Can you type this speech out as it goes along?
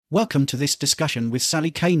Welcome to this discussion with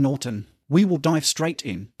Sally K. Norton. We will dive straight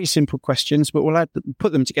in. Very simple questions, but we'll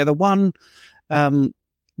put them together. One,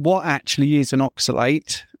 what actually is an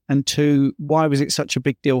oxalate? And two, why was it such a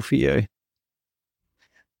big deal for you?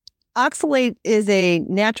 Oxalate is a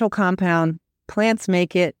natural compound. Plants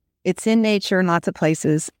make it. It's in nature in lots of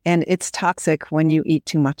places, and it's toxic when you eat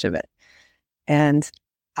too much of it. And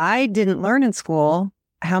I didn't learn in school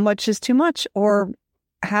how much is too much or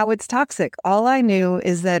how it's toxic. All I knew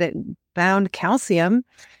is that it bound calcium,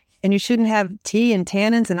 and you shouldn't have tea and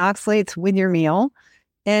tannins and oxalates with your meal.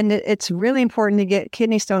 And it's really important to get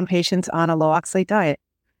kidney stone patients on a low oxalate diet.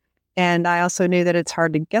 And I also knew that it's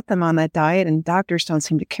hard to get them on that diet, and doctors don't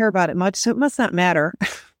seem to care about it much, so it must not matter.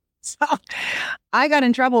 So I got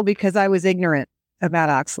in trouble because I was ignorant about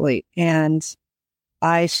oxalate, and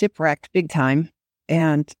I shipwrecked big time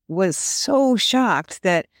and was so shocked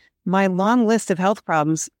that my long list of health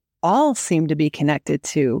problems all seemed to be connected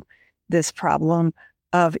to this problem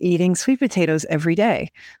of eating sweet potatoes every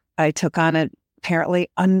day. I took on an apparently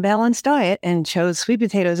unbalanced diet and chose sweet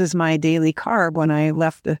potatoes as my daily carb when I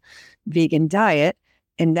left the vegan diet.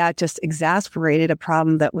 And that just exasperated a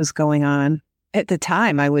problem that was going on. At the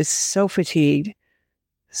time, I was so fatigued,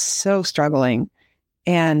 so struggling.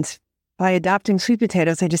 And by adopting sweet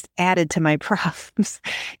potatoes, I just added to my problems.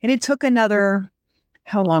 And it took another,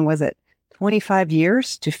 how long was it? 25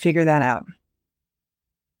 years to figure that out.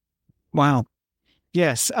 Wow.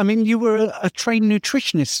 Yes. I mean, you were a trained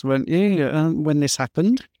nutritionist, weren't you, when this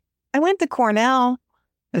happened? I went to Cornell,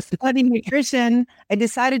 studied nutrition. I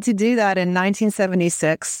decided to do that in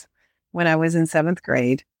 1976 when I was in 7th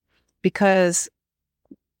grade, because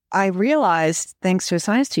I realized, thanks to a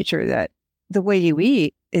science teacher, that the way you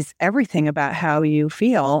eat is everything about how you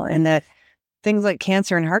feel, and that things like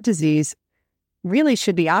cancer and heart disease really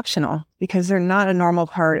should be optional because they're not a normal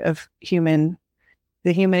part of the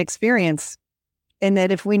human experience. And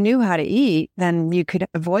that if we knew how to eat, then you could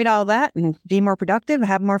avoid all that and be more productive,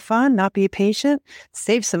 have more fun, not be a patient,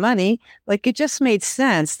 save some money. Like, it just made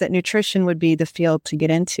sense that nutrition would be the field to get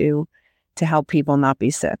into to help people not be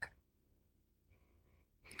sick.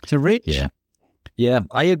 So, Rich? Yeah,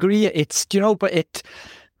 I agree. It's, but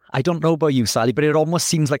I don't know about you, Sally, but it almost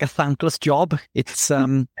seems like a thankless job. It's,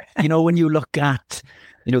 when you look at,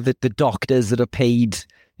 the doctors that are paid,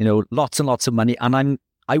 lots and lots of money, and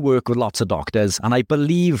I work with lots of doctors, and I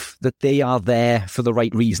believe that they are there for the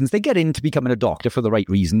right reasons. They get into becoming a doctor for the right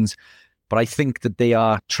reasons, but I think that they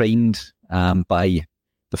are trained by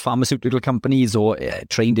the pharmaceutical companies or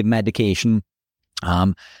trained in medication.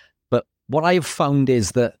 But what I've found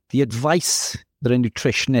is that the advice that a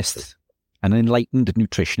nutritionist, an enlightened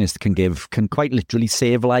nutritionist can give can quite literally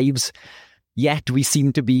save lives. Yet we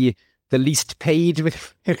seem to be the least paid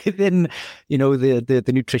within, the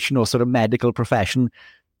nutrition or sort of medical profession.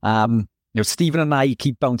 Stephen and I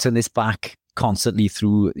keep bouncing this back constantly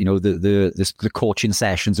through, the coaching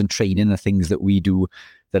sessions and training and things that we do,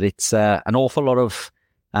 that it's an awful lot of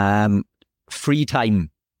free time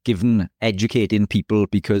given educating people,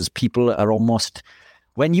 because people are almost,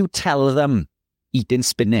 when you tell them eating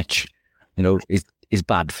spinach, is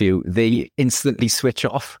bad for you, they instantly switch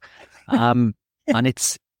off. And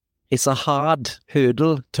it's a hard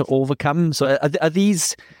hurdle to overcome. So are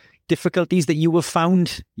these difficulties that you have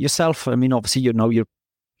found yourself? I mean, obviously, you're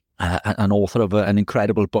an author of an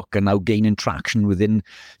incredible book and now gaining traction within.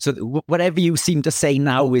 So whatever you seem to say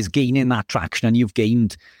now is gaining that traction, and you've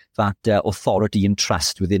gained that authority and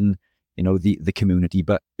trust within, the community.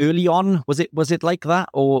 But early on, was it like that,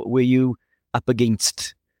 or were you up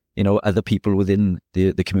against, other people within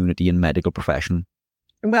the community and medical profession?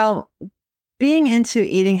 Well, being into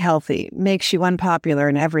eating healthy makes you unpopular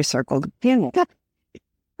in every circle.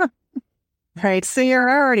 Right. So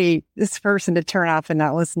you're already this person to turn off and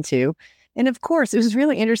not listen to. And of course, it was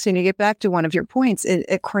really interesting to get back to one of your points.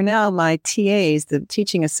 At Cornell, my TAs, the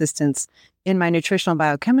teaching assistants in my nutritional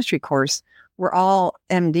biochemistry course, were all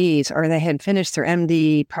MDs, or they had finished their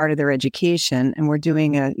MD part of their education and were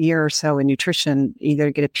doing a year or so in nutrition, either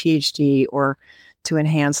to get a PhD or to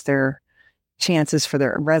enhance their chances for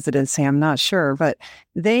their residency. I'm not sure, but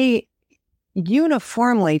they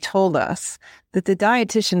uniformly told us that the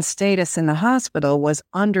dietitian status in the hospital was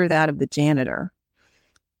under that of the janitor,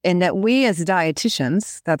 and that we as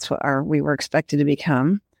dietitians, that's what we were expected to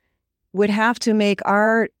become, would have to make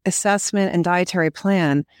our assessment and dietary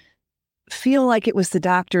plan feel like it was the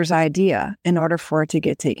doctor's idea in order for it to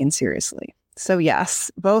get taken seriously. So yes,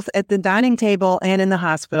 both at the dining table and in the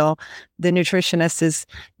hospital, the nutritionist is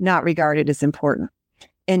not regarded as important.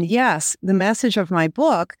 And yes, the message of my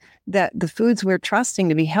book that the foods we're trusting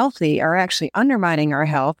to be healthy are actually undermining our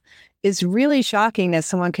health is really shocking that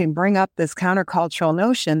someone can bring up this countercultural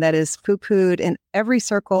notion that is poo-pooed in every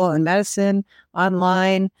circle in medicine,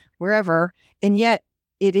 online, wherever, and yet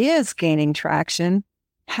it is gaining traction.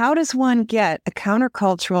 How does one get a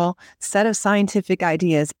countercultural set of scientific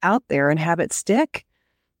ideas out there and have it stick?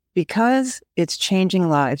 Because it's changing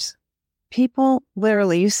lives. People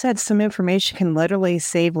literally, you said some information can literally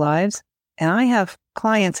save lives. And I have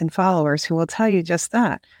clients and followers who will tell you just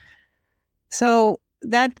that. So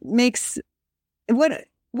that makes, what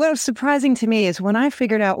was surprising to me is when I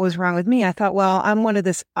figured out what was wrong with me, I thought, well, I'm one of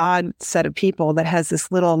this odd set of people that has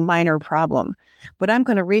this little minor problem. But I'm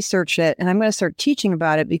going to research it and I'm going to start teaching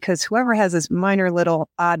about it, because whoever has this minor little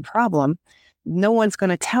odd problem, no one's going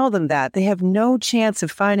to tell them that. They have no chance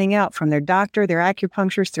of finding out from their doctor, their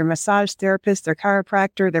acupuncturist, their massage therapist, their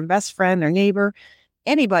chiropractor, their best friend, their neighbor,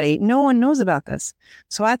 anybody. No one knows about this.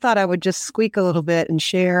 So I thought I would just squeak a little bit and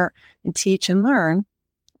share and teach and learn.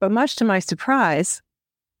 But much to my surprise,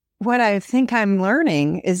 what I think I'm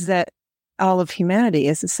learning is that all of humanity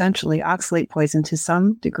is essentially oxalate poison to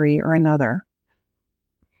some degree or another.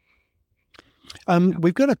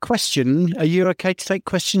 We've got a question. Are you okay to take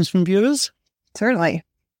questions from viewers? Certainly.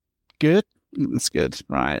 Good. That's good.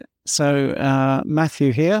 Right. So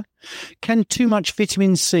Matthew here. Can too much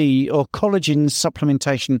vitamin C or collagen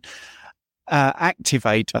supplementation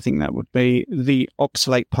activate, I think that would be, the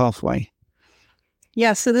oxalate pathway?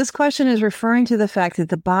 Yeah, so this question is referring to the fact that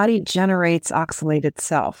the body generates oxalate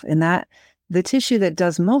itself, and that the tissue that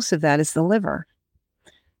does most of that is the liver.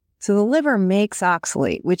 So the liver makes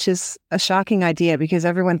oxalate, which is a shocking idea because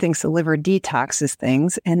everyone thinks the liver detoxes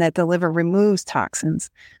things and that the liver removes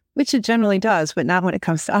toxins, which it generally does, but not when it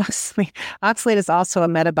comes to oxalate. Oxalate is also a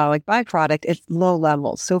metabolic byproduct at low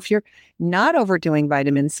levels. So if you're not overdoing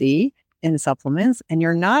vitamin C in supplements and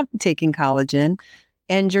you're not taking collagen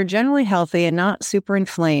and you're generally healthy and not super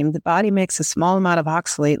inflamed, the body makes a small amount of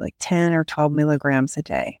oxalate, like 10 or 12 milligrams a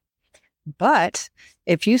day. But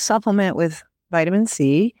if you supplement with vitamin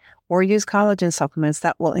C or use collagen supplements,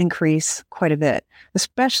 that will increase quite a bit,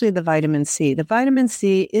 especially the vitamin C. The vitamin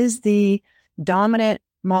C is the dominant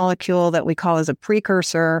molecule that we call as a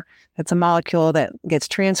precursor. That's a molecule that gets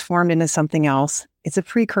transformed into something else. It's a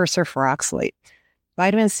precursor for oxalate.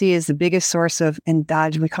 Vitamin C is the biggest source of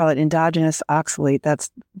we call it endogenous oxalate.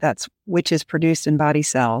 That's which is produced in body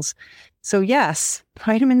cells. So yes,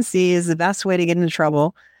 vitamin C is the best way to get into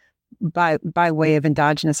trouble by way of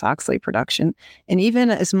endogenous oxalate production. And even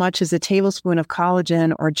as much as a tablespoon of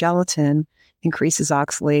collagen or gelatin increases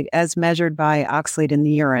oxalate as measured by oxalate in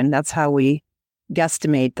the urine. That's how we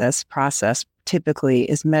guesstimate this process typically,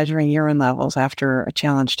 is measuring urine levels after a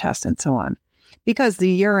challenge test and so on. Because the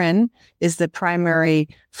urine is the primary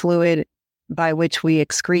fluid by which we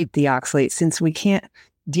excrete the oxalate. Since we can't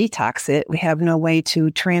detox it, we have no way to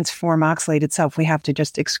transform oxalate itself. We have to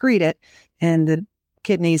just excrete it, and the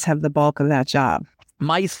kidneys have the bulk of that job.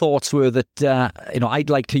 My thoughts were that, I'd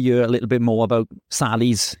like to hear a little bit more about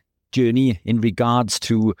Sally's journey in regards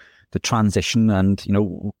to the transition and,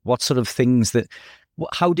 what sort of things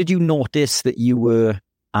how did you notice that you were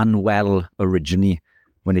unwell originally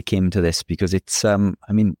when it came to this? Because it's,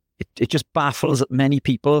 it just baffles many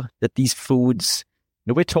people that these foods,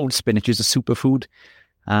 we're told spinach is a superfood,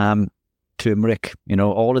 turmeric,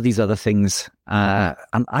 all of these other things.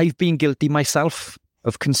 And I've been guilty myself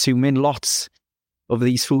of consuming lots of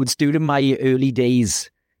these foods during my early days,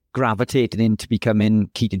 gravitating into becoming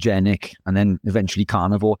ketogenic and then eventually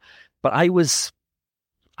carnivore. But I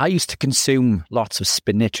used to consume lots of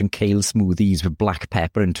spinach and kale smoothies with black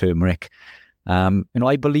pepper and turmeric.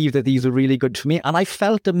 I believe that these are really good for me, and I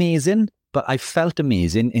felt amazing, but I felt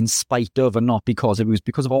amazing in spite of, and not because it was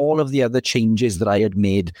because of all of the other changes that I had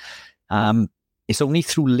made. It's only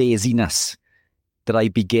through laziness that I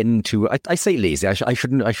begin to, I say lazy, I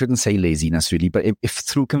shouldn't say laziness really, but if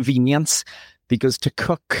through convenience, because to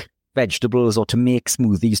cook vegetables or to make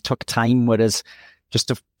smoothies took time, whereas just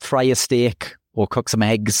to fry a steak or cook some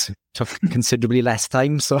eggs took considerably less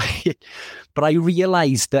time. But I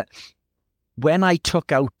realized that when I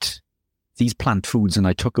took out these plant foods and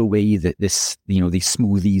I took away these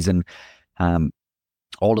smoothies and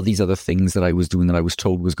all of these other things that I was doing that I was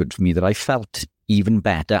told was good for me, that I felt even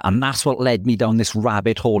better. And that's what led me down this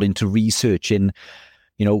rabbit hole into researching,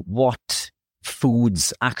 what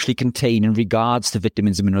foods actually contain in regards to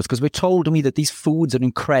vitamins and minerals. Because we're told to me that these foods are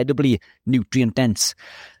incredibly nutrient dense.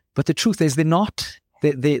 But the truth is they're not.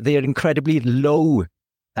 They are incredibly low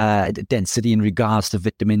density in regards to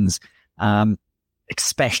vitamins,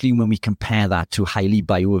 especially when we compare that to highly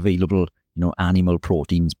bioavailable, animal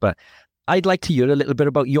proteins. But I'd like to hear a little bit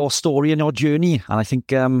about your story and your journey. And I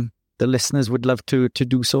think the listeners would love to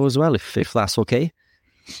do so as well, if that's okay.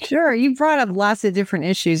 Sure. You brought up lots of different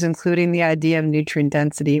issues, including the idea of nutrient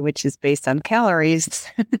density, which is based on calories.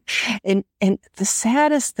 and the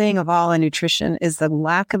saddest thing of all in nutrition is the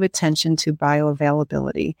lack of attention to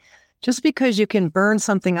bioavailability. Just because you can burn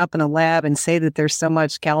something up in a lab and say that there's so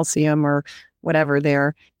much calcium or whatever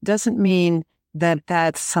there doesn't mean that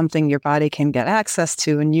that's something your body can get access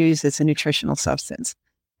to and use as a nutritional substance.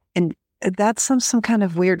 And that's some kind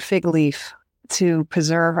of weird fig leaf to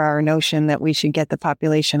preserve our notion that we should get the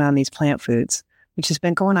population on these plant foods, which has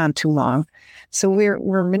been going on too long. So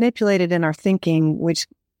we're manipulated in our thinking, which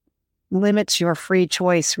limits your free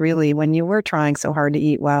choice, really, when you were trying so hard to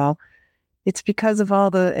eat well. It's because of all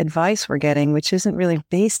the advice we're getting, which isn't really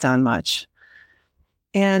based on much.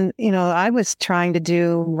 And, I was trying to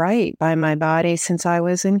do right by my body since I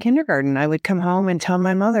was in kindergarten. I would come home and tell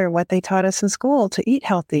my mother what they taught us in school to eat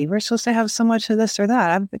healthy. We're supposed to have so much of this or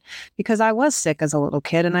that. Because I was sick as a little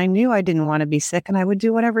kid and I knew I didn't want to be sick and I would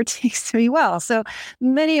do whatever it takes to be well. So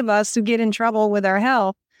many of us who get in trouble with our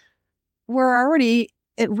health, we're already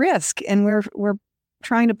at risk and we're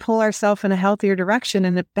trying to pull ourselves in a healthier direction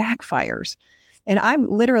and it backfires. And I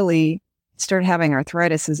literally started having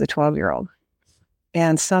arthritis as a 12-year-old.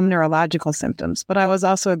 And some neurological symptoms. But I was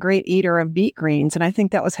also a great eater of beet greens. And I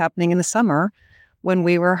think that was happening in the summer when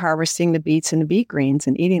we were harvesting the beets and the beet greens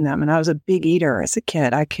and eating them. And I was a big eater as a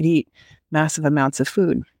kid. I could eat massive amounts of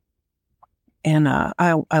food. And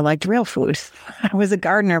I liked real food. I was a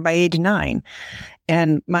gardener by age 9.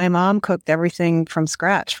 And my mom cooked everything from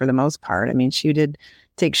scratch for the most part. I mean, she did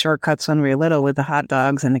take shortcuts when we were little with the hot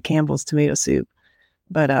dogs and the Campbell's tomato soup.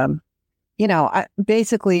 But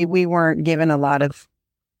basically we weren't given a lot of,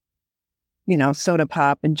 soda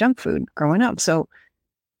pop and junk food growing up. So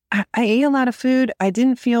I ate a lot of food. I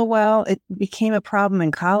didn't feel well. It became a problem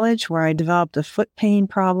in college where I developed a foot pain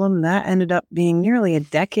problem. That ended up being nearly a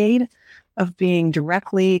decade of being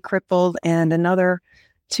directly crippled and another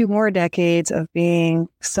 2 more decades of being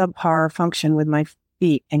subpar function with my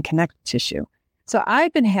feet and connective tissue. So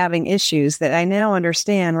I've been having issues that I now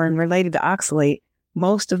understand were related to oxalate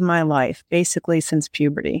most of my life, basically since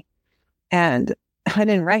puberty. And I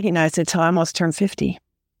didn't recognize it until I almost turned 50.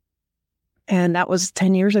 And that was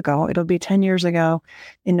 10 years ago. It'll be 10 years ago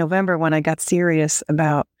in November when I got serious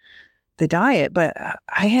about the diet. But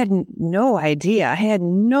I had no idea. I had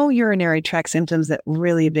no urinary tract symptoms that were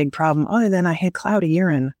really a big problem, other than I had cloudy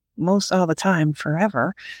urine most all the time,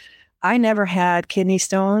 forever. I never had kidney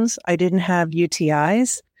stones. I didn't have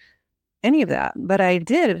UTIs. Any of that. But I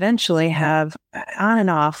did eventually have on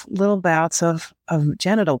and off little bouts of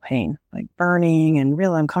genital pain, like burning and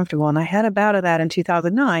real uncomfortable. And I had a bout of that in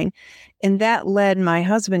 2009. And that led my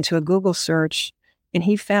husband to a Google search. And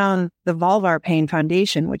he found the Vulvar Pain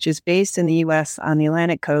Foundation, which is based in the U.S. on the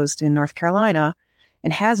Atlantic coast in North Carolina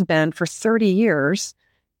and has been for 30 years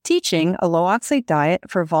teaching a low oxalate diet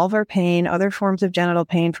for vulvar pain, other forms of genital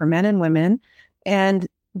pain for men and women. And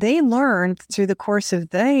they learned through the course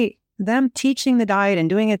of them teaching the diet and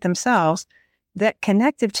doing it themselves, that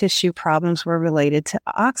connective tissue problems were related to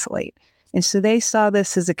oxalate. And so they saw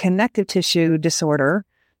this as a connective tissue disorder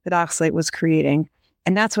that oxalate was creating.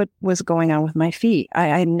 And that's what was going on with my feet.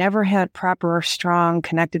 I never had proper, strong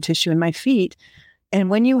connective tissue in my feet. And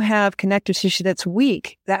when you have connective tissue that's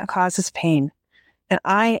weak, that causes pain. And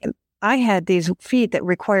I had these feet that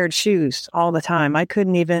required shoes all the time. I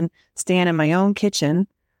couldn't even stand in my own kitchen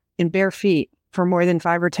in bare feet for more than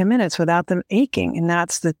 5 or 10 minutes without them aching. And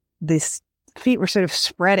that's these feet were sort of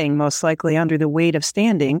spreading, most likely under the weight of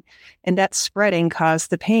standing. And that spreading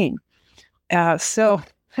caused the pain. So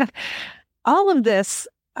all of this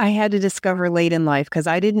I had to discover late in life because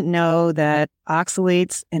I didn't know that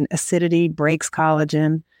oxalates and acidity breaks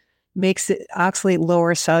collagen, oxalate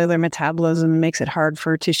lowers cellular metabolism, makes it hard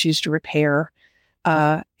for tissues to repair,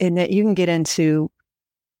 and that you can get into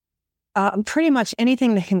pretty much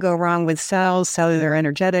anything that can go wrong with cells, cellular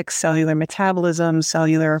energetics, cellular metabolism,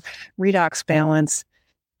 cellular redox balance.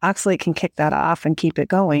 Oxalate can kick that off and keep it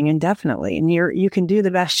going indefinitely. And you can do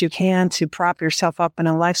the best you can to prop yourself up in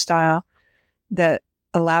a lifestyle that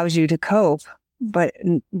allows you to cope, but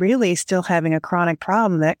really still having a chronic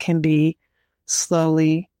problem that can be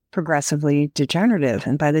slowly, progressively degenerative.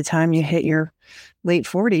 And by the time you hit your late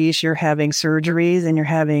 40s, you're having surgeries and you're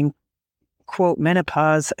having, quote,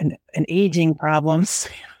 menopause and aging problems.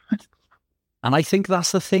 And I think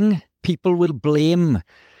that's the thing. People will blame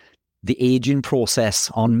the aging process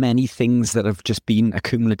on many things that have just been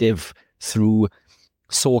accumulative through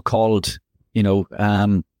so-called,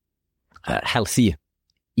 healthy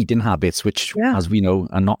eating habits, which, as we know,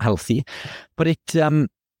 are not healthy. But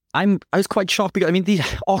I was quite shocked because, I mean, these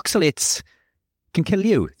oxalates can kill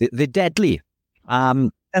you. They're deadly.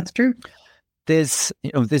 That's true. There's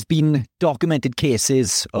been documented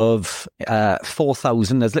cases of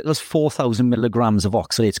 4,000, as little as 4,000 milligrams of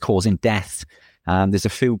oxalates causing death. There's a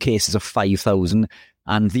few cases of 5,000.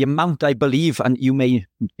 And the amount, I believe, and you may,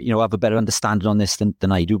 have a better understanding on this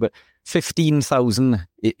than I do, but 15,000,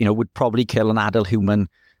 would probably kill an adult human.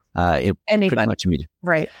 Anybody. Pretty much immediately.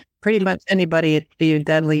 Right. Pretty much anybody, it'd be a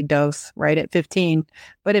deadly dose, right, at 15.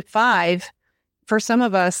 But at 5, for some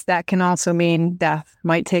of us, that can also mean death.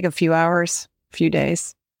 Might take a few hours, a few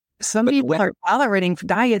days. Some people are tolerating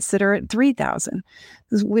diets that are at 3,000.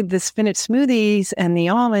 With the spinach smoothies and the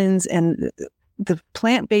almonds and the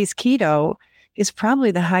plant-based keto is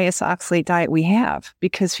probably the highest oxalate diet we have,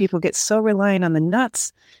 because people get so reliant on the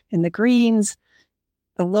nuts and the greens,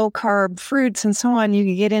 the low-carb fruits and so on. You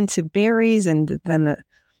can get into berries and then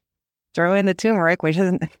throw in the turmeric, which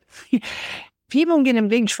isn't... People get in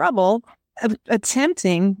big trouble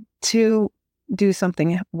attempting to do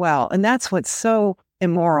something well. And that's what's so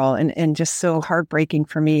immoral and just so heartbreaking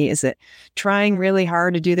for me, is that trying really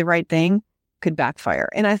hard to do the right thing could backfire.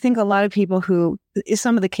 And I think a lot of people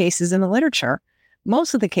some of the cases in the literature,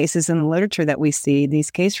 most of the cases in the literature that we see,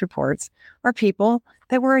 these case reports, are people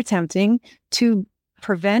that were attempting to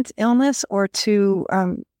prevent illness or to,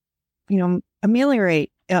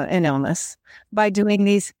 ameliorate an illness by doing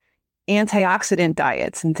these antioxidant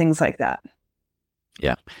diets and things like that.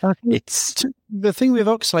 Yeah. It's the thing with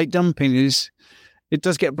oxalate dumping is it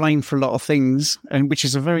does get blamed for a lot of things, and which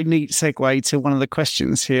is a very neat segue to one of the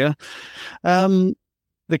questions here.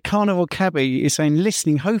 The carnivore cabbie is saying,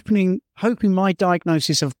 listening, hoping my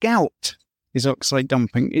diagnosis of gout is oxalate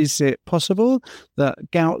dumping. Is it possible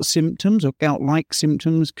that gout symptoms or gout-like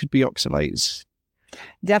symptoms could be oxalates?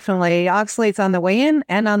 Definitely. Oxalates on the way in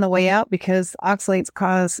and on the way out, because oxalates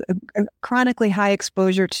cause a chronically high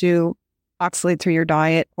exposure to oxalate through your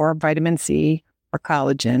diet or vitamin C or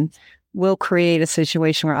collagen will create a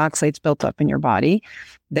situation where oxalate's built up in your body.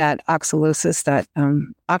 That oxalosis, that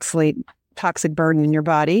oxalate toxic burden in your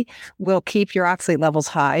body will keep your oxalate levels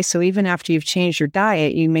high. So even after you've changed your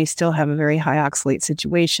diet, you may still have a very high oxalate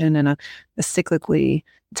situation and a cyclically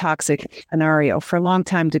toxic scenario for a long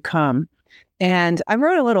time to come. And I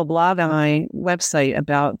wrote a little blog on my website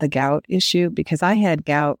about the gout issue because I had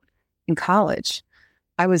gout in college.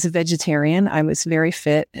 I was a vegetarian. I was very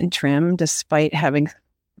fit and trim despite having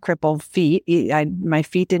crippled feet. My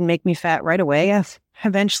feet didn't make me fat right away. I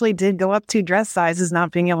eventually did go up 2 dress sizes,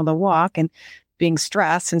 not being able to walk and being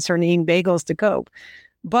stressed and starting eating bagels to cope.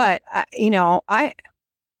 But, I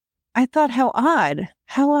thought how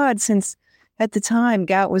odd, since at the time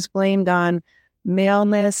gout was blamed on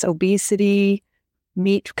maleness, obesity,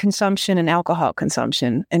 meat consumption, and alcohol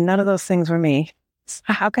consumption. And none of those things were me.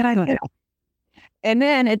 How could I know? And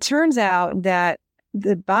then it turns out that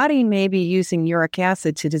the body may be using uric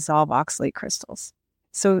acid to dissolve oxalate crystals.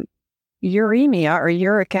 So uremia or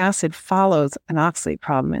uric acid follows an oxalate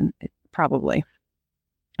problem, probably.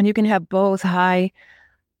 And you can have both high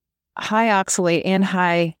oxalate and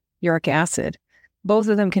high uric acid, both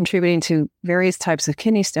of them contributing to various types of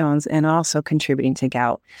kidney stones and also contributing to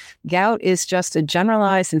gout. Gout is just a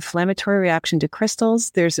generalized inflammatory reaction to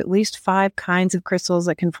crystals. There's at least 5 kinds of crystals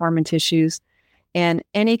that can form in tissues. And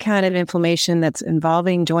any kind of inflammation that's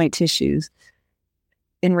involving joint tissues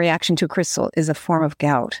in reaction to a crystal is a form of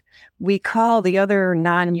gout. We call the other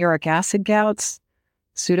non-uric acid gouts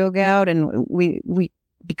pseudogout, and we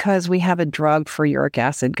because we have a drug for uric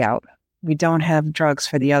acid gout. We don't have drugs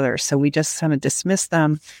for the others, so we just kind of dismiss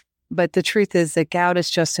them. But the truth is that gout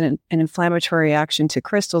is just an inflammatory reaction to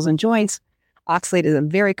crystals in joints. Oxalate is a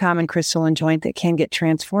very common crystal in joint that can get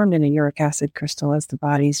transformed into uric acid crystal as the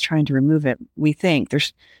body's trying to remove it. We think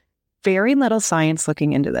there's very little science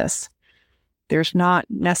looking into this. There's not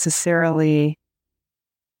necessarily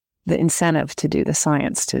the incentive to do the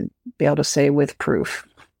science to be able to say with proof.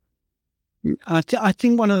 I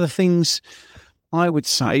think one of the things I would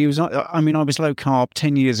say was, I was low carb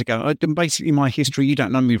 10 years ago. Basically, my history, you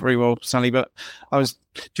don't know me very well, Sally, but I was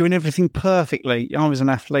doing everything perfectly. I was an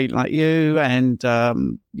athlete like you and,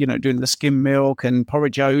 doing the skim milk and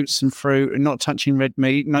porridge oats and fruit and not touching red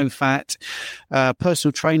meat, no fat,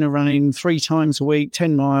 personal trainer running 3 times a week,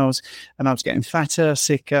 10 miles. And I was getting fatter,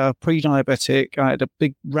 sicker, pre-diabetic. I had a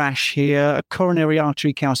big rash here, a coronary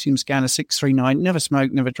artery calcium scan of 639, never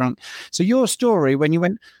smoked, never drunk. So your story when you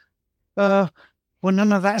went, well,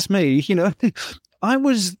 none of that's me, I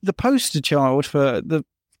was the poster child for the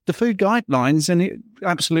food guidelines, and it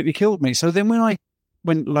absolutely killed me. So then when I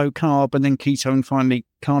went low carb and then keto and finally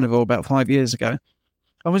carnivore about 5 years ago,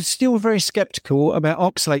 I was still very skeptical about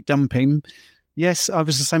oxalate dumping. Yes, I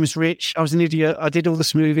was the same as Rich. I was an idiot. I did all the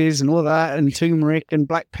smoothies and all that, and turmeric and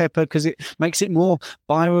black pepper because it makes it more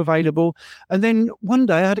bioavailable. And then one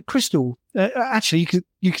day I had a crystal. Actually,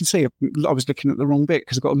 you can see I was looking at the wrong bit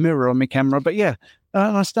because I've got a mirror on my camera. But yeah,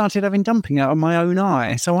 I started having dumping out of my own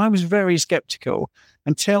eye. So I was very skeptical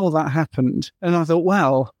until that happened. And I thought,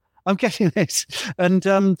 wow, I'm getting this. And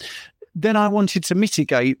then I wanted to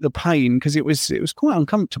mitigate the pain because it was quite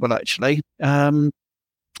uncomfortable, actually.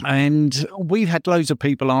 And we've had loads of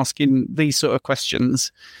people asking these sort of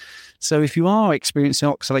questions. So if you are experiencing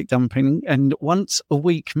oxalate dumping and once a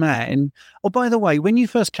week man, oh, by the way, when you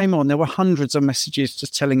first came on, there were hundreds of messages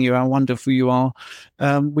just telling you how wonderful you are.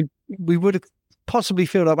 We would have possibly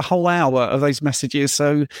filled up a whole hour of those messages.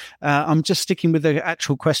 So I'm just sticking with the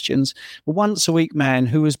actual questions. Once a week man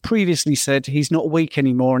who has previously said he's not weak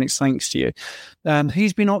anymore and it's thanks to you.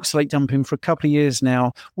 He's been oxalate dumping for a couple of years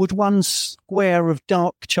now. Would one square of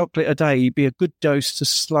dark chocolate a day be a good dose to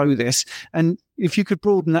slow this? And if you could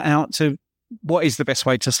broaden that out to what is the best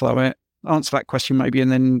way to slow it? Answer that question maybe.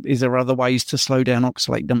 And then is there other ways to slow down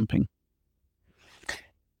oxalate dumping?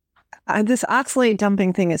 This oxalate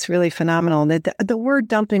dumping thing is really phenomenal. The word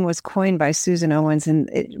dumping was coined by Susan Owens, and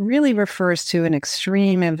it really refers to an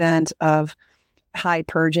extreme event of high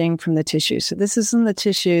purging from the tissues. So this is in the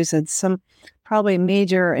tissues, and some probably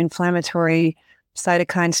major inflammatory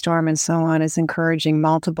cytokine storm and so on is encouraging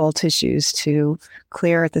multiple tissues to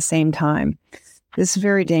clear at the same time. This is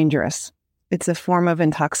very dangerous. It's a form of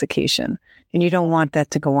intoxication, and you don't want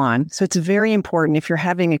that to go on. So it's very important if you're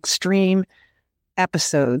having extreme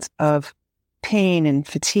episodes of pain and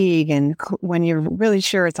fatigue, and when you're really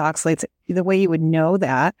sure it's oxalates, the way you would know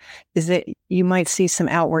that is that you might see some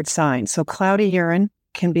outward signs. So cloudy urine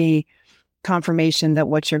can be confirmation that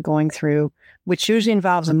what you're going through, which usually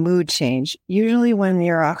involves a mood change. Usually when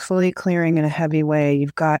you're oxalate clearing in a heavy way,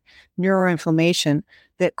 you've got neuroinflammation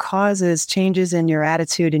that causes changes in your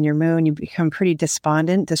attitude and your mood. You become pretty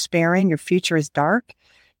despondent, despairing. Your future is dark,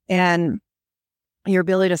 and your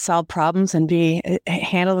ability to solve problems and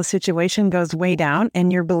handle the situation goes way down,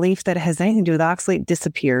 and your belief that it has anything to do with oxalate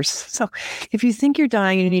disappears. So if you think you're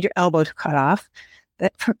dying and you need your elbow to cut off,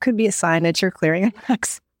 that could be a sign that you're clearing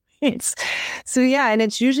oxalates. So yeah, and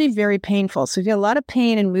it's usually very painful. So if you have a lot of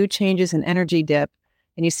pain and mood changes and energy dip,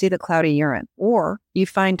 and you see the cloudy urine, or you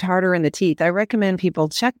find tartar in the teeth, I recommend people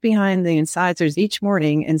check behind the incisors each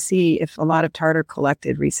morning and see if a lot of tartar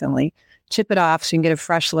collected recently. Chip it off so you can get a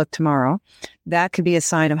fresh look tomorrow. That could be a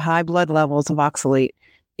sign of high blood levels of oxalate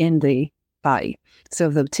in the body. So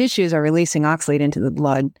if the tissues are releasing oxalate into the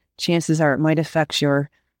blood, chances are it might affect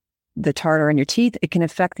the tartar in your teeth. It can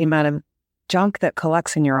affect the amount of junk that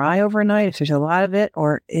collects in your eye overnight, if there's a lot of it,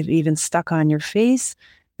 or if even stuck on your face.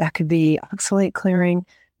 That could be oxalate clearing.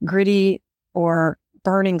 Gritty or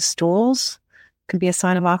burning stools could be a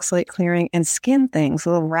sign of oxalate clearing, and skin things,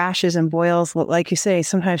 little rashes and boils. Like you say,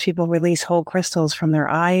 sometimes people release whole crystals from their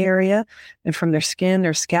eye area and from their skin,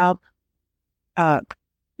 their scalp,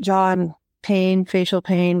 jaw pain, facial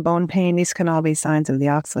pain, bone pain. These can all be signs of the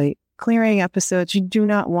oxalate clearing episodes. You do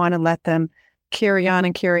not want to let them carry on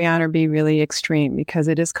or be really extreme, because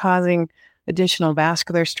it is causing additional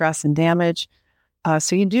vascular stress and damage.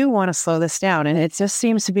 So you do want to slow this down. And it just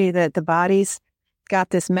seems to be that the body's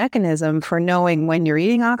got this mechanism for knowing when you're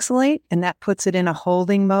eating oxalate, and that puts it in a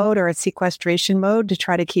holding mode or a sequestration mode to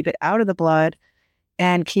try to keep it out of the blood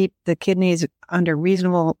and keep the kidneys under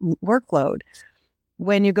reasonable workload.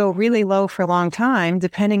 When you go really low for a long time,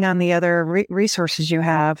 depending on the other resources you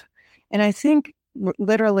have, and I think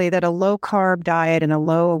literally that a low carb diet and a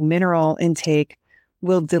low mineral intake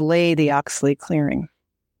will delay the oxalate clearing.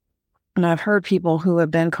 And I've heard people who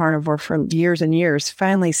have been carnivore for years and years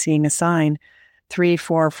finally seeing a sign 3,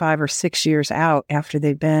 4, 5, or 6 years out after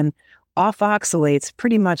they've been off oxalates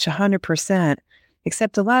pretty much 100%,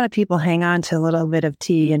 except a lot of people hang on to a little bit of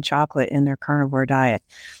tea and chocolate in their carnivore diet.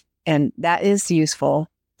 And that is useful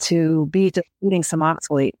to be eating some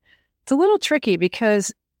oxalate. It's a little tricky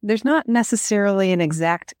because there's not necessarily an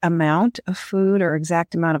exact amount of food or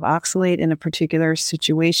exact amount of oxalate in a particular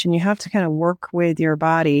situation. You have to kind of work with your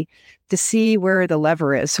body to see where the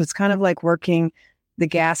lever is. So it's kind of like working the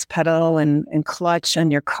gas pedal and clutch on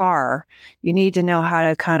your car. You need to know how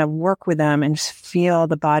to kind of work with them and feel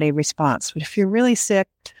the body response. But if you're really sick,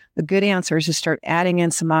 the good answer is to start adding in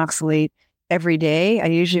some oxalate every day. I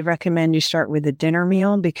usually recommend you start with a dinner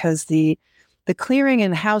meal, because the clearing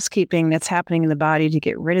and housekeeping that's happening in the body to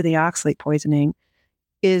get rid of the oxalate poisoning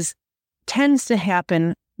tends to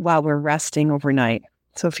happen while we're resting overnight.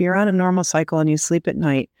 So if you're on a normal cycle and you sleep at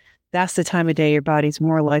night, that's the time of day your body's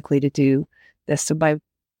more likely to do this. So by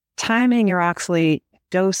timing your oxalate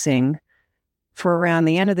dosing for around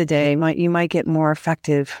the end of the day, you might get more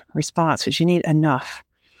effective response, but you need enough.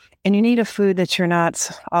 And you need a food that you're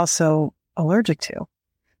not also allergic to.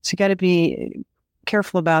 So you got to be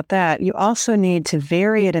careful about that. You also need to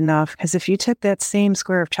vary it enough, because if you took that same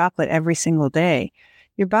square of chocolate every single day,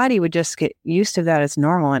 your body would just get used to that as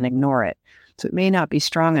normal and ignore it. So it may not be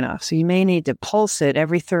strong enough. So you may need to pulse it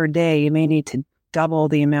every third day. You may need to double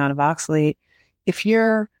the amount of oxalate. If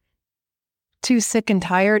you're too sick and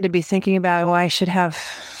tired to be thinking about, I should have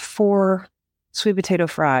 4 sweet potato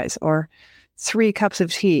fries or 3 cups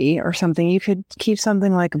of tea or something, you could keep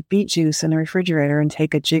something like beet juice in the refrigerator and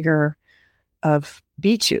take a jigger of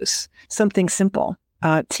beet juice, something simple.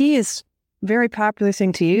 Tea is a very popular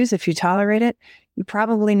thing to use if you tolerate it. You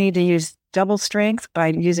probably need to use double strength by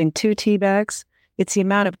using 2 tea bags. It's the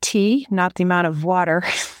amount of tea, not the amount of water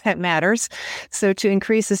that matters. So to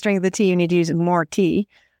increase the strength of the tea, you need to use more tea.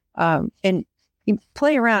 And you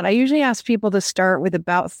play around. I usually ask people to start with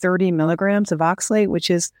about 30 milligrams of oxalate, which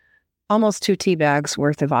is almost 2 tea bags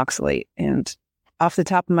worth of oxalate. And off the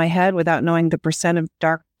top of my head, without knowing the percent of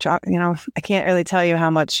dark chocolate, I can't really tell you how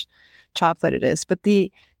much chocolate it is. But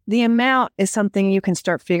the amount is something you can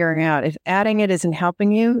start figuring out. If adding it isn't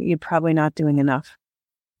helping you, you're probably not doing enough.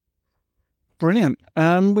 Brilliant.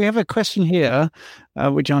 We have a question here,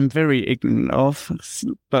 which I'm very ignorant of,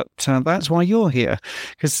 but that's why you're here.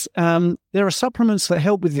 Because there are supplements that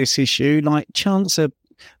help with this issue, like Chancer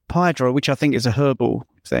Pydra, which I think is a herbal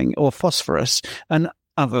thing, or phosphorus, and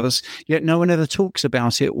others, yet no one ever talks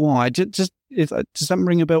about it. Why? Does that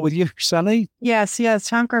ring a bell with you, Sally? Yes.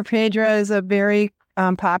 Chancer Pydra is a very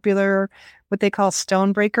popular, what they call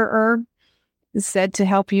stonebreaker herb. It's said to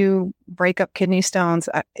help you break up kidney stones.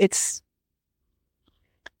 It's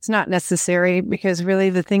not necessary, because really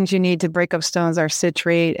the things you need to break up stones are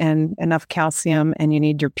citrate and enough calcium, and you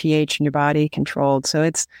need your pH in your body controlled. So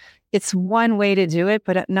it's one way to do it,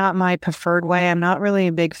 but not my preferred way. I'm not really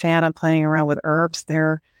a big fan of playing around with herbs.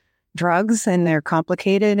 They're drugs and they're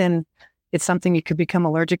complicated, and it's something you could become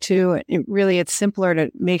allergic to. It's simpler to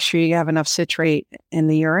make sure you have enough citrate in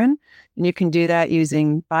the urine. And you can do that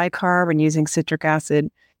using bicarb and using citric acid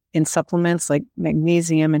in supplements like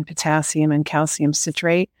magnesium and potassium and calcium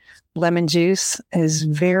citrate. Lemon juice is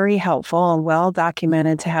very helpful and well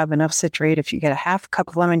documented to have enough citrate. If you get a half cup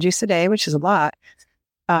of lemon juice a day, which is a lot,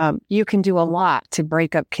 you can do a lot to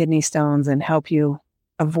break up kidney stones and help you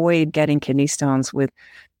avoid getting kidney stones with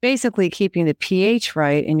basically keeping the pH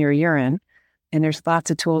right in your urine. And there's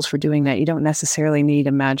lots of tools for doing that. You don't necessarily need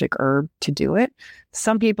a magic herb to do it.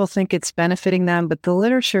 Some people think it's benefiting them, but the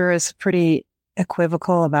literature is pretty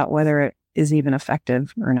equivocal about whether it is even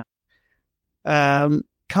effective or not.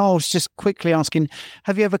 Carl's just quickly asking,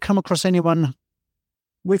 have you ever come across anyone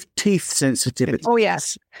with teeth sensitivity? Oh,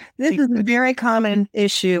 yes. This is a very common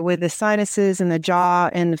issue with the sinuses and the jaw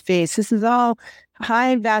and the face. This is all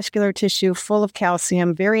high vascular tissue, full of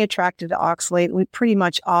calcium, very attracted to oxalate. We pretty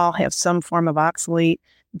much all have some form of oxalate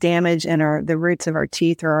damage in the roots of our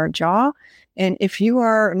teeth or our jaw. And if you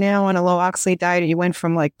are now on a low oxalate diet, you went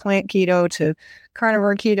from like plant keto to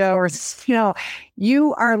carnivore keto, or,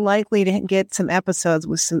 you are likely to get some episodes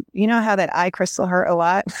with some, how that eye crystal hurt a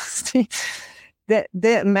lot?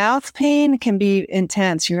 The mouth pain can be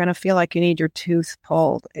intense. You're going to feel like you need your tooth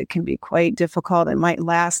pulled. It can be quite difficult. It might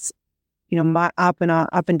last, up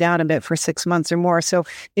and down a bit for 6 months or more. So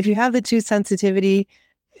if you have the tooth sensitivity,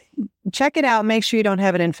 check it out. Make sure you don't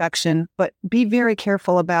have an infection, but be very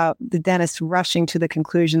careful about the dentist rushing to the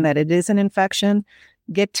conclusion that it is an infection.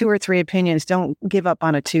 Get 2 or 3 opinions. Don't give up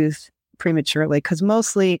on a tooth prematurely, because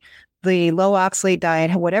mostly the low oxalate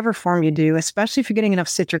diet, whatever form you do, especially if you're getting enough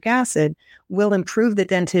citric acid, will improve the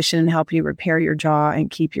dentition and help you repair your jaw and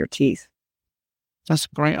keep your teeth. That's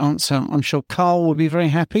a great answer. I'm sure Carl will be very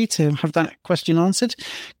happy to have that question answered.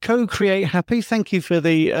 Co-create happy. Thank you for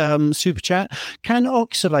the super chat. Can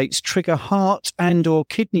oxalates trigger heart and or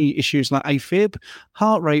kidney issues like AFib,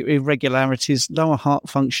 heart rate irregularities, lower heart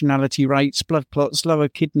functionality rates, blood clots, lower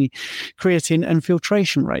kidney creatine and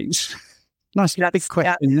filtration rates? Nice big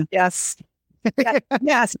question. Yes.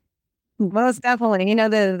 Yes. Most definitely.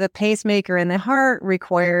 The pacemaker in the heart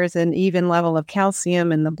requires an even level of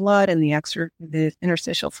calcium in the blood, and the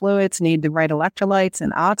interstitial fluids need the right electrolytes,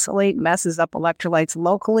 and oxalate messes up electrolytes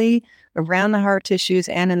locally around the heart tissues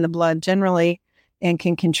and in the blood generally, and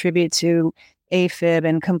can contribute to AFib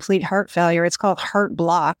and complete heart failure. It's called heart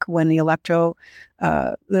block when the electricity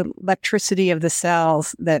of the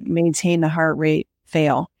cells that maintain the heart rate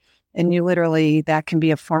fail. And that can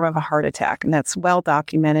be a form of a heart attack. And that's well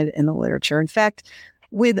documented in the literature. In fact,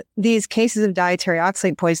 with these cases of dietary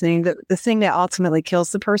oxalate poisoning, the thing that ultimately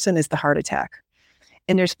kills the person is the heart attack.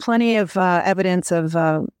 And there's plenty of evidence of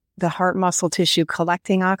the heart muscle tissue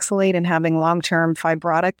collecting oxalate and having long-term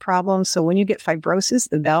fibrotic problems. So when you get fibrosis,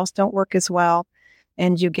 the valves don't work as well,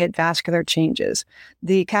 and you get vascular changes.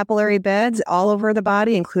 The capillary beds all over the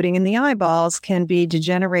body, including in the eyeballs, can be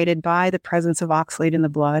degenerated by the presence of oxalate in the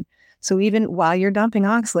blood. So even while you're dumping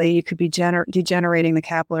oxalate, you could be degenerating the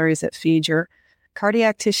capillaries that feed your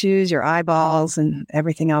cardiac tissues, your eyeballs, and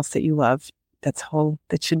everything else that you love. That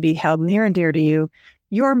should be held near and dear to you.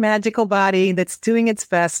 Your magical body that's doing its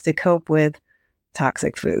best to cope with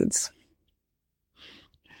toxic foods.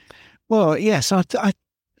 Well, yes,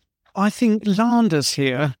 I think Landers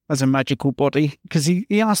here has a magical body, because he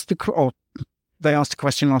asked they asked a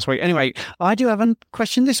question last week. Anyway, I do have a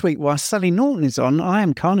question this week while Sally Norton is on. I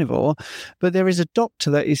am carnivore, but there is a doctor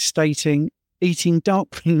that is stating eating dark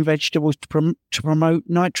green vegetables to promote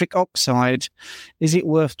nitric oxide. Is it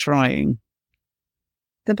worth trying?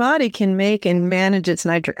 The body can make and manage its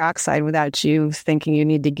nitric oxide without you thinking you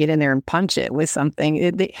need to get in there and punch it with something.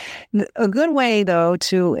 A good way, though,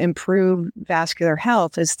 to improve vascular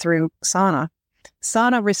health is through sauna.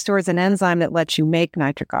 Sauna restores an enzyme that lets you make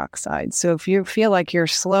nitric oxide. So if you feel like you're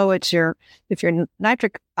slow if your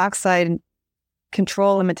nitric oxide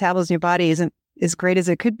control and metabolism in your body isn't as great as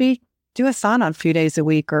it could be, do a sauna a few days a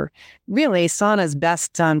week. Or really, sauna is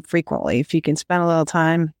best done frequently. If you can spend a little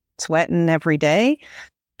time sweating every day,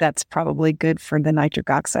 that's probably good for the nitric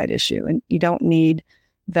oxide issue. And you don't need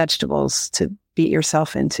vegetables to beat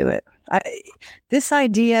yourself into it. This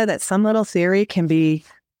idea that some little theory can be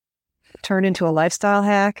turned into a lifestyle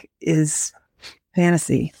hack is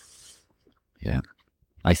fantasy. Yeah.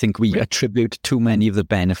 I think we attribute too many of the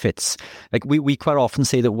benefits. Like we quite often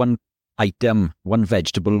say that one item, one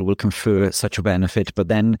vegetable will confer such a benefit, but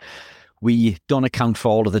then we don't account for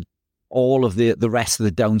all of the rest of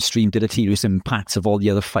the downstream deleterious impacts of all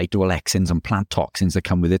the other phytoalexins and plant toxins that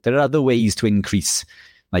come with it. There are other ways to increase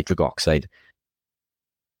nitric oxide.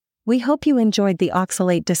 We hope you enjoyed the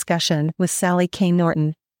oxalate discussion with Sally K.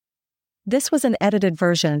 Norton. This was an edited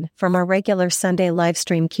version from our regular Sunday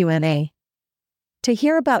livestream Q&A. To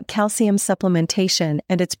hear about calcium supplementation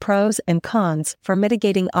and its pros and cons for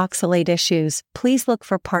mitigating oxalate issues, please look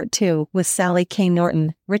for Part 2 with Sally K.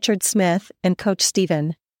 Norton, Richard Smith, and Coach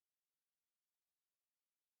Stephen.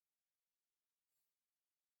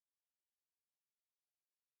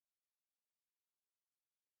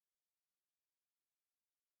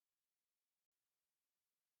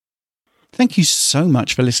 Thank you so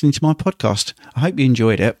much for listening to my podcast. I hope you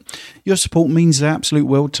enjoyed it. Your support means the absolute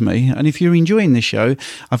world to me, and if you're enjoying this show,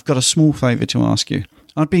 I've got a small favour to ask you.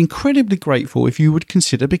 I'd be incredibly grateful if you would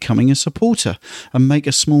consider becoming a supporter and make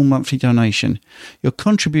a small monthly donation. Your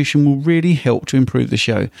contribution will really help to improve the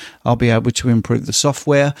show. I'll be able to improve the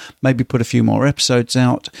software, maybe put a few more episodes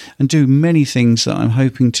out, and do many things that I'm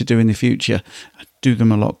hoping to do in the future. Do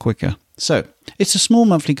them a lot quicker. So, it's a small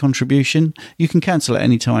monthly contribution. You can cancel at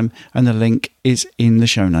any time, and the link is in the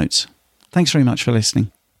show notes. Thanks very much for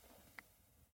listening.